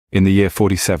In the year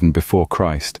 47 before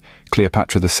Christ,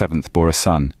 Cleopatra VII bore a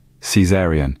son,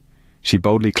 Caesarion. She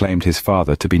boldly claimed his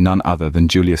father to be none other than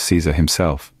Julius Caesar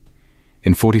himself.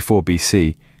 In 44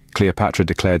 BC, Cleopatra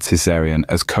declared Caesarion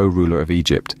as co-ruler of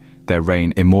Egypt, their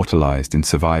reign immortalized in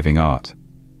surviving art.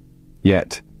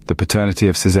 Yet, the paternity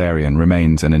of Caesarion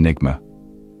remains an enigma.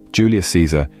 Julius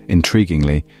Caesar,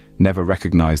 intriguingly, never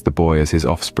recognized the boy as his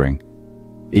offspring.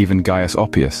 Even Gaius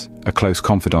Oppius, a close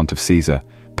confidant of Caesar,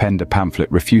 penned a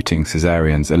pamphlet refuting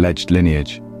Caesarion's alleged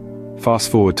lineage. Fast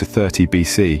forward to 30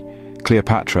 BC,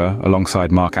 Cleopatra,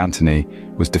 alongside Mark Antony,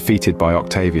 was defeated by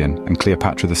Octavian, and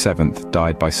Cleopatra VII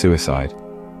died by suicide.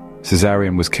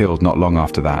 Caesarion was killed not long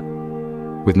after that.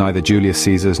 With neither Julius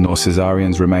Caesar's nor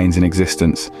Caesarion's remains in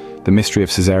existence, the mystery of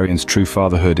Caesarion's true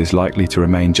fatherhood is likely to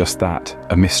remain just that,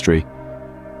 a mystery.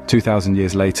 2,000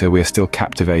 years later, we are still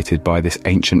captivated by this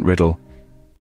ancient riddle,